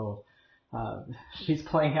 11th. So she's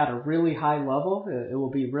playing at a really high level. It will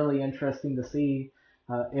be really interesting to see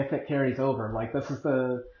if it carries over. Like, this is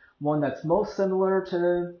the one that's most similar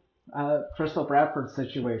to Crystal Bradford's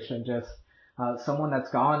situation, just someone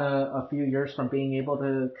that's gone a few years from being able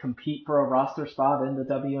to compete for a roster spot in the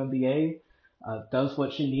WNBA, does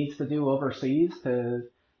what she needs to do overseas to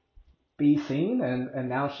be seen, and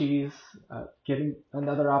now she's getting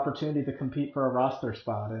another opportunity to compete for a roster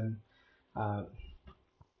spot. And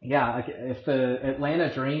yeah, if the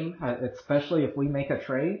Atlanta Dream, especially if we make a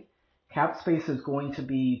trade, cap space is going to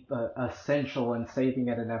be essential in saving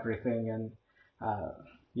it and everything. And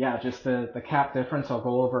yeah, just the cap difference I'll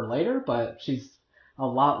go over later, but she's a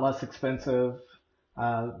lot less expensive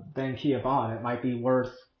than Kia Vaughn. It might be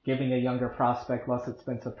worth giving a younger prospect, less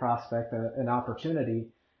expensive prospect, an opportunity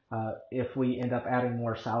if we end up adding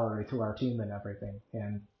more salary to our team and everything.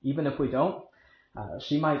 And even if we don't,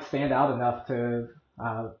 she might stand out enough to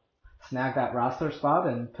snag that roster spot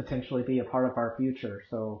and potentially be a part of our future.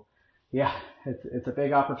 So yeah, it's a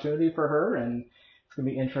big opportunity for her, and it's going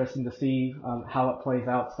to be interesting to see how it plays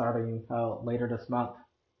out starting later this month.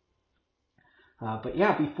 But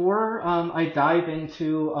yeah, before I dive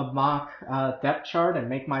into a mock depth chart and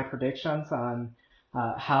make my predictions on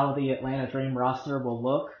how the Atlanta Dream roster will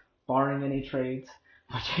look, barring any trades,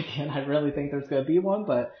 which again, I really think there's going to be one,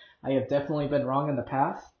 but I have definitely been wrong in the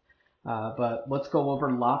past. But let's go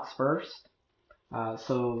over locks first.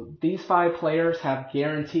 So these 5 players have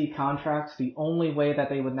guaranteed contracts. The only way that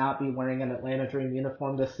they would not be wearing an Atlanta Dream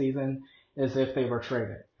uniform this season is if they were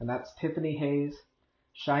traded. And that's Tiffany Hayes,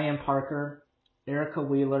 Cheyenne Parker, Erica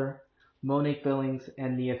Wheeler, Monique Billings,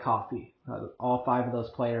 and Nia Coffey. All 5 of those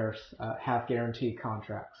players have guaranteed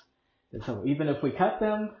contracts. And so even if we cut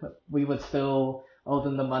them, we would still owe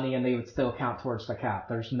them the money and they would still count towards the cap.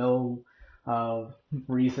 There's no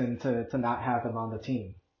reason to not have them on the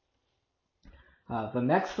team. The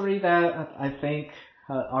next 3 that I think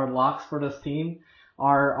are locks for this team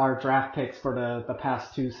are our draft picks for the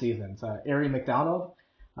past 2 seasons. Aari McDonald,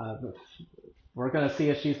 we're going to see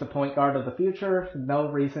if she's the point guard of the future. No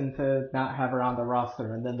reason to not have her on the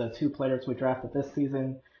roster. And then the 2 players we drafted this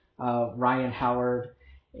season, Ryan Howard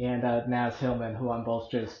and Naz Hillman, who I'm both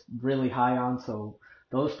just really high on. So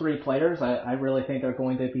those 3 players, I really think are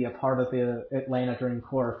going to be a part of the Atlanta Dream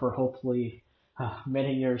core for hopefully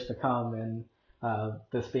many years to come, and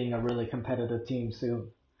this being a really competitive team soon.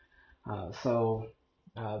 So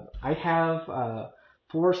I have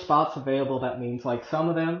 4 spots available. That means like some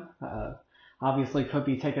of them obviously could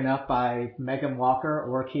be taken up by Megan Walker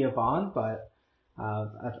or Kia Vaughn, but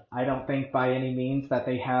I don't think by any means that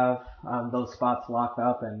they have those spots locked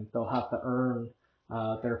up, and they'll have to earn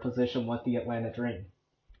their position with the Atlanta Dream.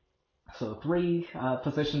 So 3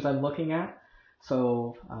 positions I'm looking at.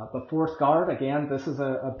 So the 4th guard, again, this is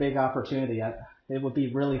a big opportunity. It would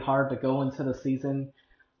be really hard to go into the season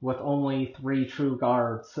with only 3 true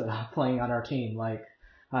guards playing on our team. Like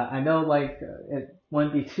I know it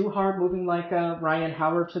wouldn't be too hard moving Ryan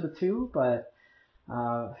Howard to the 2, but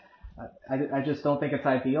I just don't think it's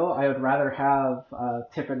ideal. I would rather have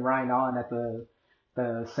Tip and Ryan on at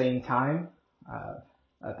the same time.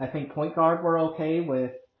 I think point guard we're okay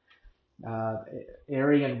with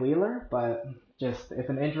Aari and Wheeler, but just if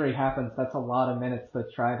an injury happens, that's a lot of minutes to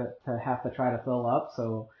have to fill up.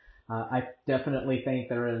 So I definitely think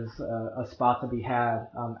there is a spot to be had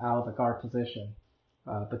out of the guard position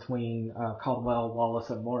between Caldwell, Wallace,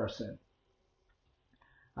 and Morrison.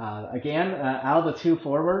 Again, out of the 2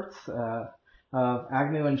 forwards,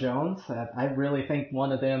 Agnew and Jones, I really think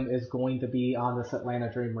one of them is going to be on this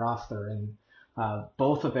Atlanta Dream roster, and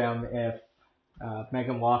both of them, if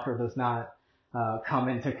Megan Walker does not come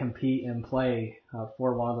in to compete and play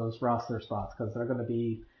for one of those roster spots, because they're going to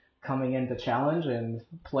be coming in to challenge and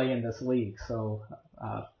play in this league. So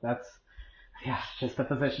that's just a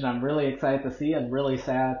position I'm really excited to see, and really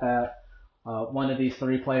sad that one of these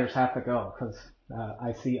 3 players have to go, because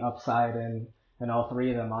I see upside in all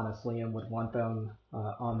 3 of them, honestly, and would want them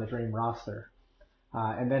on the Dream roster.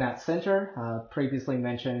 And then at center, previously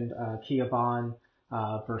mentioned Kia Vaughn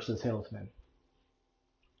versus Hillsman.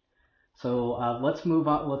 So let's move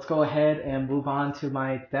on. Let's go ahead and move on to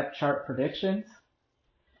my depth chart predictions.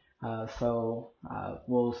 So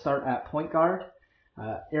we'll start at point guard.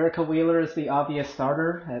 Erica Wheeler is the obvious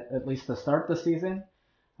starter, at least to start the season.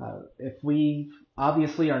 If we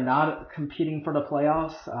obviously are not competing for the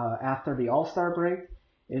playoffs after the All-Star break,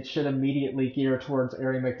 it should immediately gear towards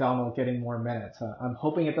Aari McDonald getting more minutes. I'm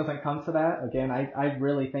hoping it doesn't come to that. Again, I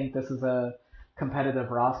really think this is a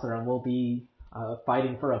competitive roster, and we'll be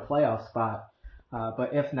fighting for a playoff spot.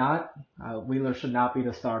 But if not, Wheeler should not be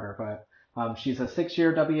the starter. But she's a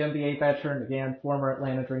 6-year WNBA veteran, again, former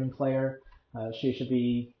Atlanta Dream player. She should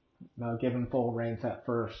be given full reins at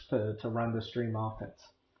first to run this Dream offense.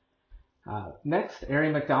 Next,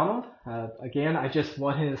 Aari McDonald. Again, I just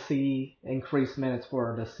wanted to see increased minutes for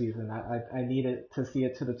her this season. I needed to see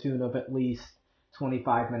it to the tune of at least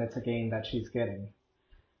 25 minutes a game that she's getting.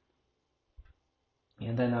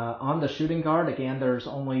 And then on the shooting guard, again, there's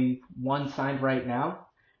only one signed right now,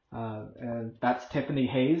 and that's Tiffany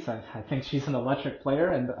Hayes. I think she's an electric player,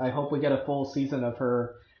 and I hope we get a full season of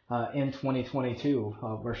her in 2022,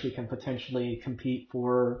 where she can potentially compete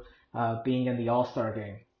for being in the All-Star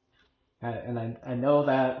game. And I know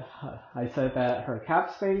that I said that her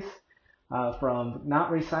cap space from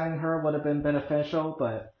not re-signing her would have been beneficial,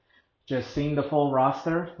 but just seeing the full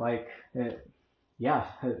roster, like,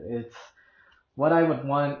 it's what I would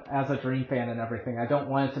want as a Dream fan and everything. I don't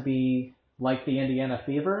want it to be like the Indiana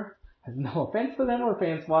Fever. No offense to them or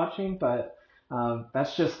fans watching, but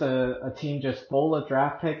that's just a team just full of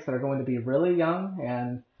draft picks that are going to be really young.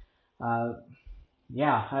 And uh,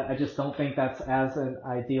 I just don't think that's as an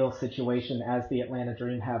ideal situation as the Atlanta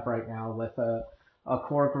Dream have right now with a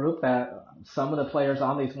core group that some of the players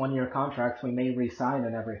on these 1 year contracts we may re-sign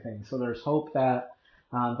and everything. So there's hope that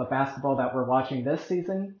the basketball that we're watching this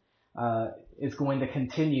season is going to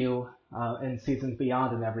continue in seasons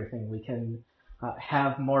beyond and everything. We can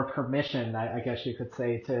have more permission, I guess you could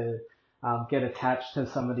say, to get attached to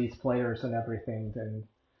some of these players and everything,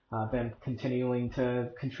 and them continuing to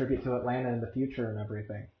contribute to Atlanta in the future and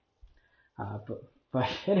everything. But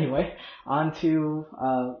anyway, on to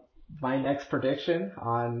my next prediction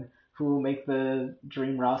on who will make the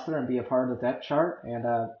Dream roster and be a part of the depth chart. And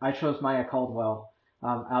I chose Maya Caldwell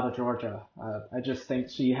out of Georgia. I just think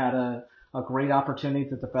she had a great opportunity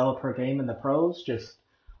to develop her game in the pros. Just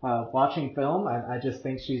watching film, I just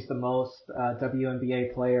think she's the most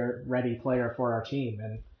WNBA ready player for our team.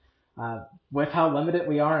 And with how limited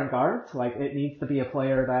we are in guards, like it needs to be a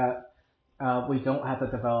player that we don't have to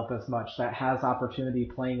develop as much, that has opportunity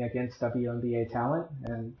playing against WNBA talent,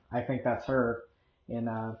 and I think that's her. And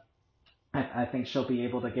I think she'll be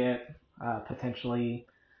able to get potentially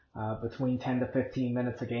between 10 to 15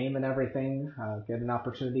 minutes a game and everything, get an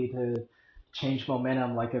opportunity to change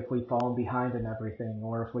momentum, like if we fall behind and everything,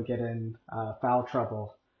 or if we get in foul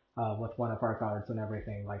trouble with one of our guards and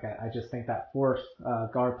everything. Like I just think that fourth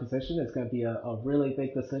guard position is going to be a really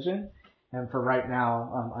big decision. And for right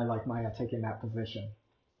now, I like Maya taking that position.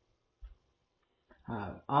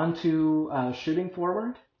 On to shooting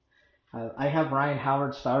forward. I have Ryan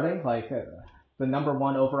Howard starting. The number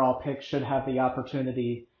one overall pick should have the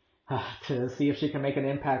opportunity to see if she can make an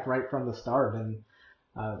impact right from the start. And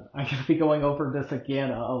I'm going to be going over this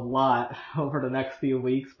again a lot over the next few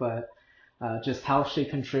weeks, but just how she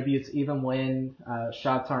contributes even when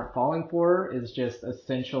shots aren't falling for her is just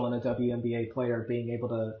essential in a WNBA player being able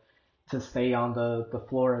to stay on the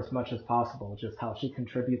floor as much as possible. Just how she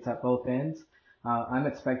contributes at both ends. I'm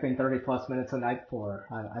expecting 30 plus minutes a night for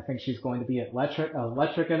her. I think she's going to be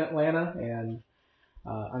electric in Atlanta, and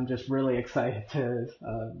I'm just really excited to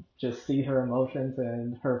just see her emotions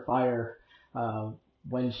and her fire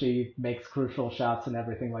when she makes crucial shots and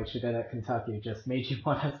everything like she did at Kentucky. Just made you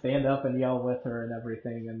want to stand up and yell with her and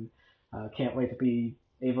everything, and can't wait to be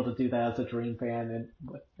able to do that as a Dream fan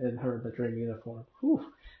in her the Dream uniform. Whew.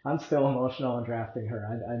 I'm still emotional in drafting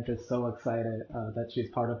her. I'm just so excited that she's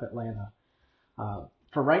part of Atlanta.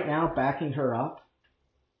 For right now, backing her up,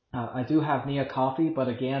 I do have Nia Coffey, but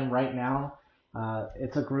again, right now,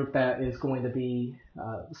 it's a group that is going to be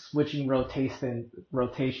switching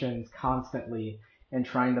rotations constantly and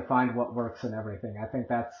trying to find what works and everything. I think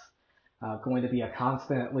that's going to be a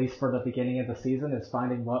constant, at least for the beginning of the season, is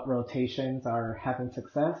finding what rotations are having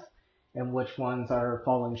success and which ones are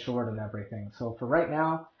falling short and everything. So for right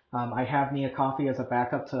now, I have Nia Coffey as a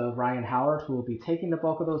backup to Ryan Howard, who will be taking the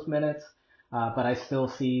bulk of those minutes. But I still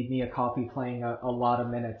see Nia Coffey playing a lot of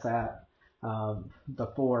minutes at the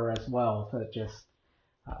four as well, to just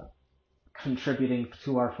contributing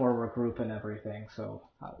to our forward group and everything. So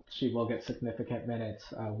she will get significant minutes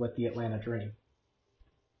with the Atlanta Dream.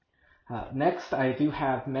 Next, I do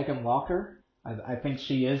have Megan Walker. I think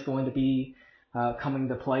she is going to be coming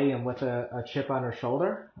to play and with a chip on her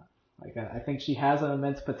shoulder. I think she has an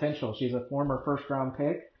immense potential. She's a former first round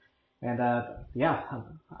pick. And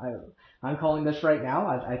I'm calling this right now.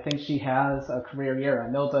 I think she has a career year. I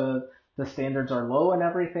know the standards are low and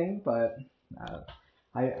everything, but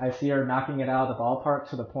I see her knocking it out of the ballpark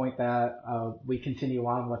to the point that we continue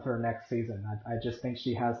on with her next season. I just think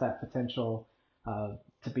she has that potential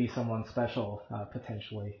to be someone special,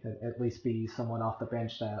 potentially, at least be someone off the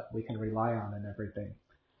bench that we can rely on and everything.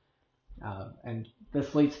 And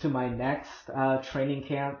this leads to my next training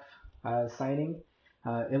camp signing.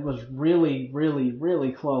 It was really, really,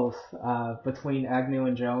 really close between Agnew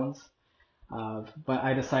and Jones, but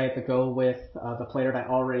I decided to go with the player that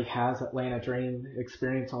already has Atlanta Dream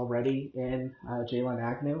experience already in Jalen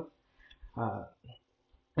Agnew.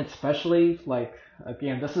 Especially,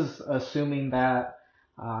 again, this is assuming that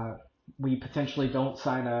we potentially don't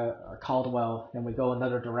sign a Caldwell and we go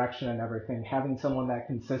another direction and everything. Having someone that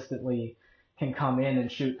consistently can come in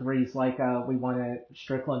and shoot threes like we wanted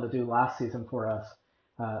Strickland to do last season for us.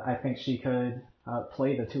 I think she could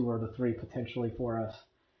play the 2 or the 3 potentially for us.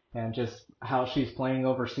 And just how she's playing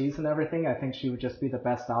overseas and everything, I think she would just be the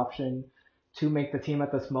best option to make the team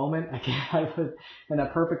at this moment. Again, I would, in a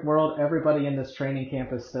perfect world, everybody in this training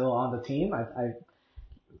camp is still on the team.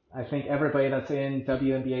 I think everybody that's in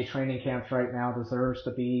WNBA training camps right now deserves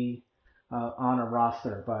to be on a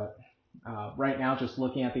roster. But right now, just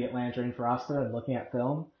looking at the Atlanta Dreams roster and looking at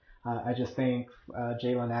film, I just think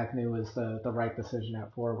Jalen Agnew is the right decision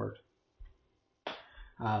at forward.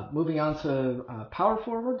 Moving on to power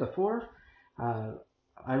forward, the four.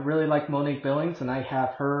 I really like Monique Billings, and I have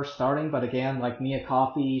her starting. But again, like Nia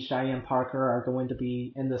Coffey, Cheyenne Parker are going to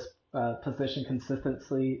be in this position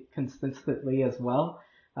consistently as well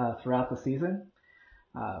throughout the season.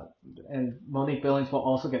 And Monique Billings will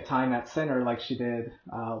also get time at center like she did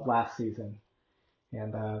last season.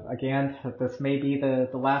 And again, this may be the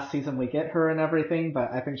last season we get her and everything,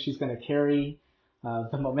 but I think she's going to carry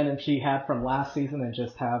the momentum she had from last season and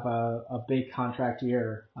just have a big contract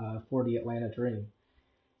year for the Atlanta Dream.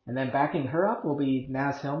 And then backing her up will be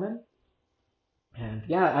Naz Hillman. And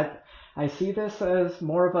yeah, I see this as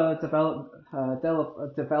more of a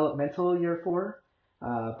developmental year for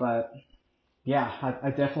her. But yeah, I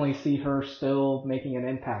definitely see her still making an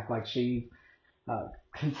impact. Like she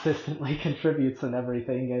consistently contributes and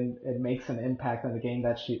everything, and makes an impact on the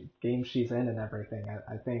game she's in and everything.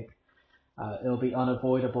 I think it'll be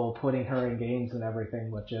unavoidable putting her in games and everything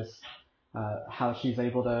with just how she's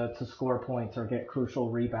able to score points or get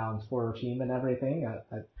crucial rebounds for her team and everything.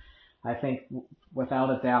 I think without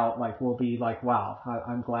a doubt, like we'll be like, wow,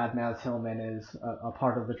 I'm glad Naz Hillman is a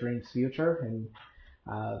part of the Dream's future. And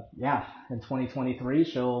yeah, in 2023,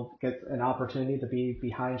 she'll get an opportunity to be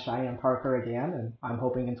behind Cheyenne Parker again. And I'm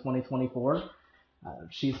hoping in 2024,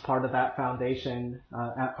 she's part of that foundation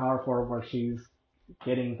at power forward where she's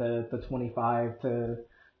getting the 25 to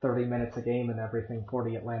 30 minutes a game and everything for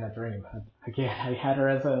the Atlanta Dream. Again, I had her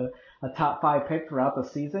as a top 5 pick throughout the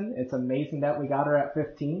season. It's amazing that we got her at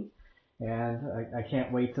 15, and I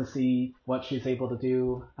can't wait to see what she's able to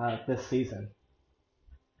do this season.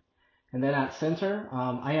 And then at center,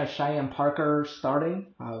 I have Cheyenne Parker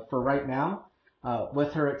starting for right now.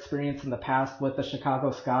 With her experience in the past with the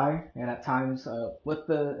Chicago Sky and at times with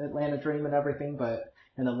the Atlanta Dream and everything, but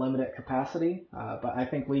in a limited capacity. But I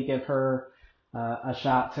think we give her a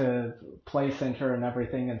shot to play center and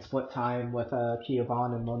everything and split time with Kia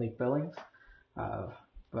Vaughn and Monique Billings.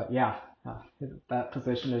 But yeah, that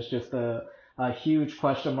position is just a huge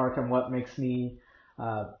question mark, and what makes me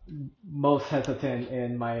most hesitant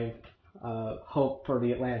in my hope for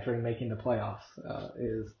the Atlanta Dream making the playoffs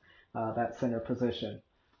is that center position.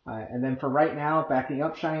 And then for right now, backing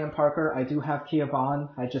up Cheyenne Parker, I do have Kia Vaughn.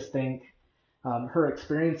 I just think her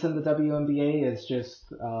experience in the WNBA is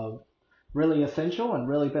just really essential and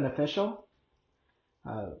really beneficial.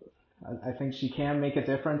 I think she can make a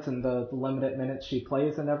difference in the limited minutes she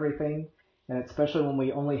plays and everything. And especially when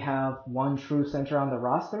we only have one true center on the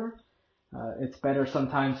roster, it's better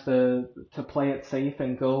sometimes to play it safe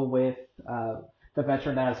and go with the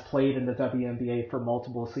veteran that has played in the WNBA for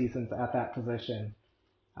multiple seasons at that position.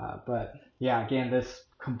 But yeah, again, this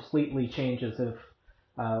completely changes if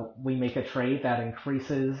we make a trade that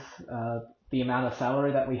increases the amount of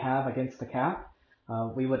salary that we have against the cap.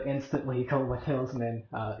 We would instantly go with Hillsman.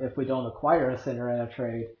 If we don't acquire a center in a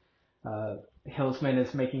trade, Hillsman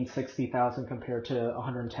is making $60,000 compared to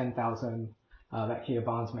 $110,000 that Kia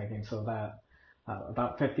Vaughn's making. So that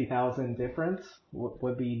about $50,000 difference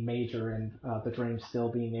would be major in the Dream still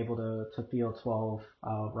being able to field 12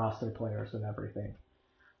 roster players and everything.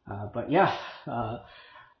 But yeah,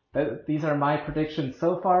 these are my predictions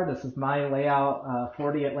so far. This is my layout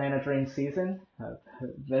for the Atlanta Dream season.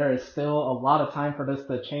 There is still a lot of time for this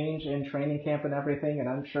to change in training camp and everything, and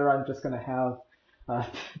I'm sure I'm just going to have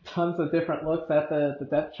tons of different looks at the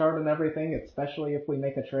depth chart and everything, especially if we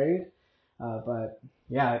make a trade. But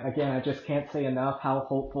yeah, again, I just can't say enough how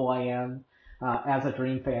hopeful I am as a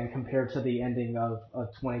Dream fan compared to the ending of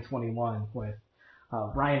 2021 with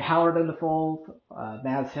Ryan Howard in the fold,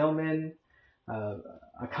 Naz Hillman,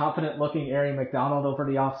 a confident-looking Ari McDonald over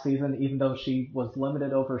the offseason, even though she was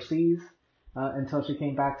limited overseas until she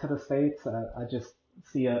came back to the States. I just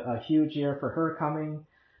see a huge year for her coming.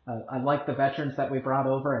 I like the veterans that we brought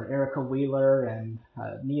over, and Erica Wheeler and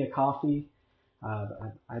Nia Coffey.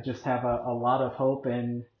 I just have a lot of hope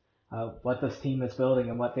in what this team is building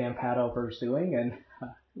and what Dan Padover is doing,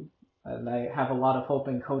 and I have a lot of hope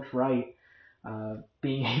in Coach Wright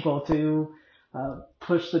being able to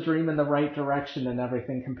push the Dream in the right direction and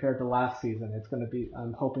everything compared to last season. It's going to be,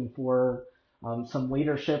 I'm hoping for some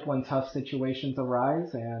leadership when tough situations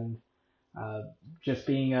arise, and just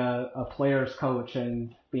being a player's coach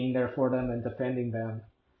and being there for them and defending them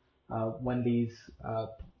when these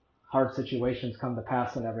hard situations come to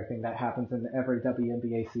pass and everything that happens in every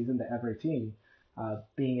WNBA season to every team,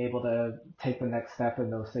 being able to take the next step in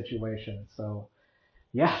those situations. So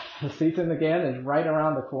yeah, the season again is right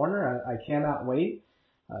around the corner. I cannot wait.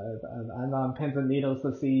 I'm on pins and needles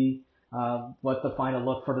to see what the final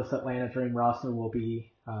look for this Atlanta Dream roster will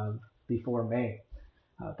be before May.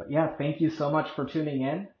 But yeah, thank you so much for tuning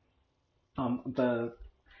in. The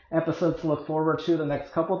episodes to look forward to the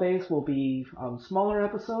next couple days will be smaller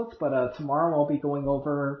episodes, but tomorrow I'll be going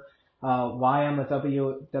over why I'm a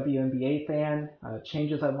WNBA fan,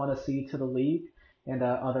 changes I want to see to the league, and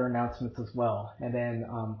other announcements as well. And then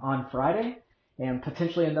on Friday, and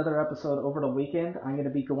potentially another episode over the weekend, I'm going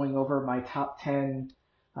to be going over my top 10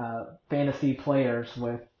 fantasy players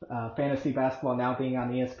with fantasy basketball now being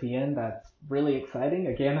on ESPN. That's really exciting.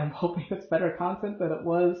 Again, I'm hoping it's better content than it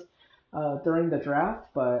was during the draft,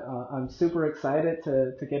 but I'm super excited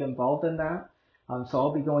to get involved in that. So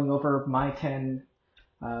I'll be going over my 10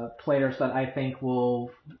 players that I think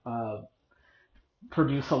will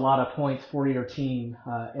produce a lot of points for your team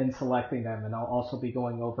in selecting them, and I'll also be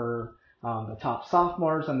going over the top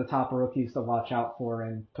sophomores and the top rookies to watch out for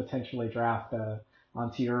and potentially draft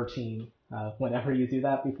onto your team whenever you do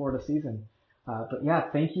that before the season. But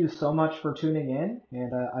yeah, thank you so much for tuning in,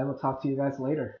 and I will talk to you guys later.